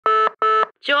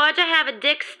George, I have a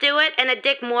Dick Stewart and a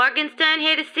Dick Morgenstern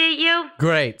here to see you.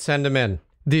 Great, send them in.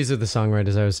 These are the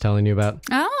songwriters I was telling you about.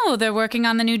 Oh, they're working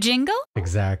on the new jingle?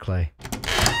 Exactly.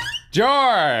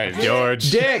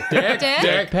 George! Dick!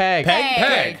 Dick? Peg.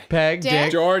 Dick.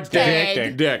 Dick. George,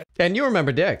 Dick. And you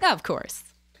remember Dick. Of course.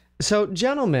 So,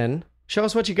 gentlemen, show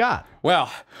us what you got.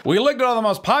 Well, we looked at all the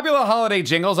most popular holiday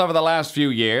jingles over the last few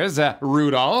years.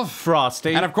 Rudolph.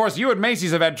 Frosty. And of course, you at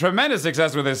Macy's have had tremendous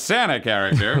success with this Santa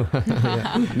character.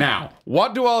 Now,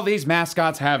 what do all these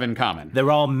mascots have in common?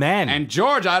 They're all men. And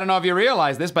George, I don't know if you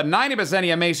realize this, but 90% of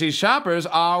your Macy's shoppers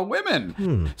are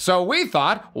women. So we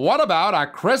thought, what about a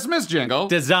Christmas jingle?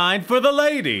 Designed for the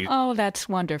ladies. Oh, that's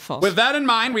wonderful. With that in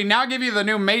mind, we now give you the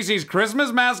new Macy's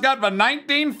Christmas mascot for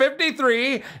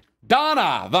 1953,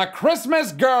 Donna, the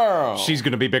Christmas girl. She's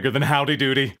gonna be bigger than Howdy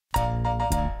Doody.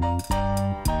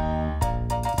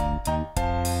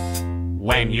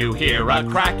 When you hear a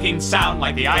cracking sound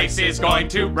like the ice is going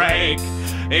to break,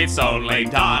 it's only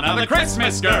Donna, the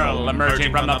Christmas girl,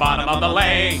 emerging from the bottom of the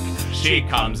lake. She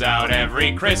comes out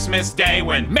every Christmas day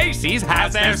when Macy's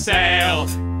has their sale.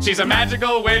 She's a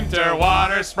magical winter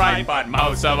water sprite, but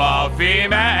most of all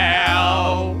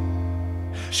female.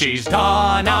 She's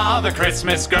Donna, the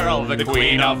Christmas girl, the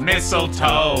queen of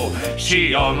mistletoe.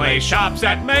 She only shops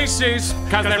at Macy's,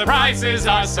 cause their prices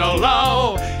are so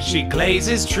low. She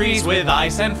glazes trees with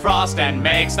ice and frost and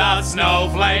makes the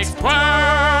snowflakes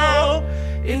twirl.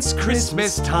 It's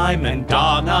Christmas time and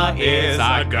Donna is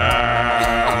a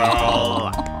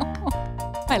girl.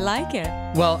 I like it.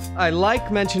 Well, I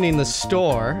like mentioning the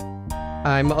store.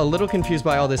 I'm a little confused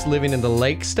by all this living in the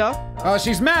lake stuff. Oh,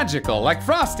 she's magical, like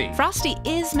Frosty. Frosty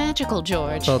is magical,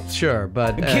 George. Well, sure,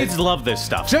 but... Kids love this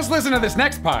stuff. Just listen to this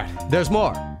next part. There's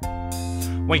more.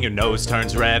 When your nose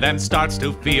turns red and starts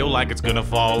to feel like it's gonna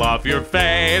fall off your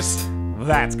face,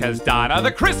 that's cause Donna,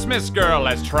 the Christmas girl,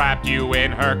 has trapped you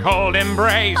in her cold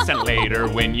embrace. And later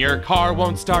when your car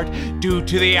won't start due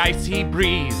to the icy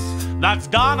breeze, that's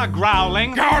Donna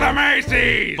growling, "Go to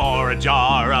Macy's for a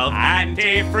jar of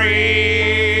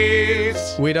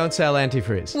antifreeze." We don't sell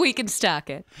antifreeze. We can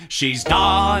stock it. She's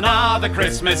Donna, the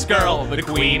Christmas girl, the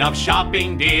queen of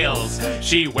shopping deals.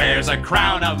 She wears a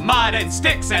crown of mud and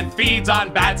sticks and feeds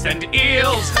on bats and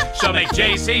eels. She'll make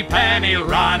JCPenney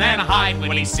run and hide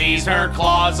when he sees her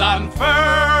claws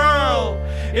unfurl.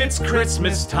 It's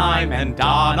Christmas time and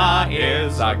Donna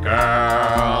is a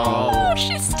girl. Oh,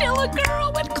 she's still a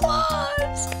girl with claws.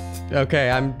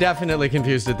 Okay, I'm definitely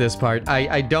confused at this part.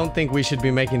 I don't think we should be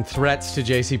making threats to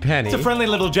JCPenney. It's a friendly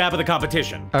little jab at the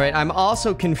competition. All right, I'm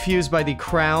also confused by the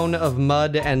crown of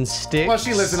mud and sticks. Well,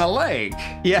 she lives in a lake.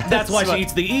 Yeah, That's why she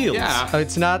eats the eels. Yeah. Oh,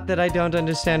 it's not that I don't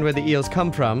understand where the eels come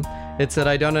from. It's that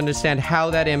I don't understand how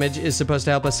that image is supposed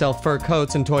to help us sell fur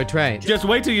coats and toy trains. Just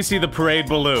wait till you see the parade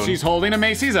balloon. She's holding a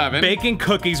Macy's oven. baking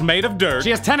cookies made of dirt. She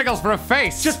has tentacles for a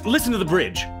face. Just listen to the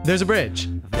bridge. There's a bridge.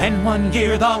 Then one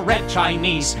year the Red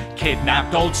Chinese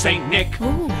kidnapped old Saint Nick.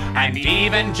 Ooh. And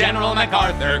even General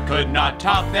MacArthur could not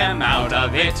talk them out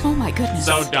of it. Oh my goodness.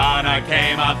 So Donna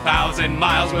came 1,000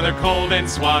 miles with her cold and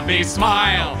swampy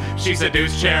smile. She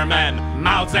seduced Chairman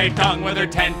Mao Zedong with her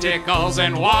tentacles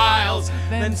and wiles.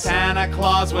 Then Santa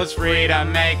Claus was free to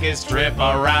make his trip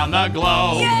around the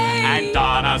globe. Yay! And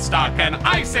Donna stuck an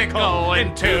icicle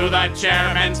into the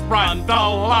chairman's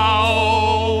frontal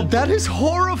lobe. That is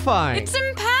horrifying. It's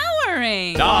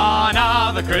empowering.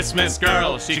 Donna, the Christmas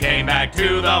girl, she came back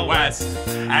to the West.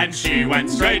 And she went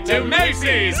straight to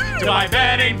Macy's to buy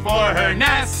bedding for her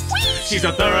nest. She's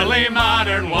a thoroughly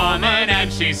modern woman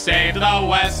and she saved the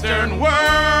Western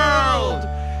world.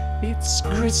 It's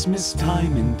Christmas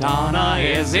time and Donna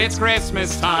is. It's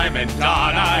Christmas time and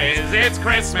Donna is. It's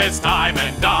Christmas time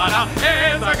and Donna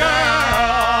is a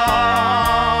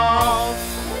girl.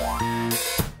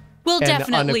 We'll An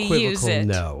definitely use unequivocal it.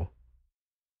 no.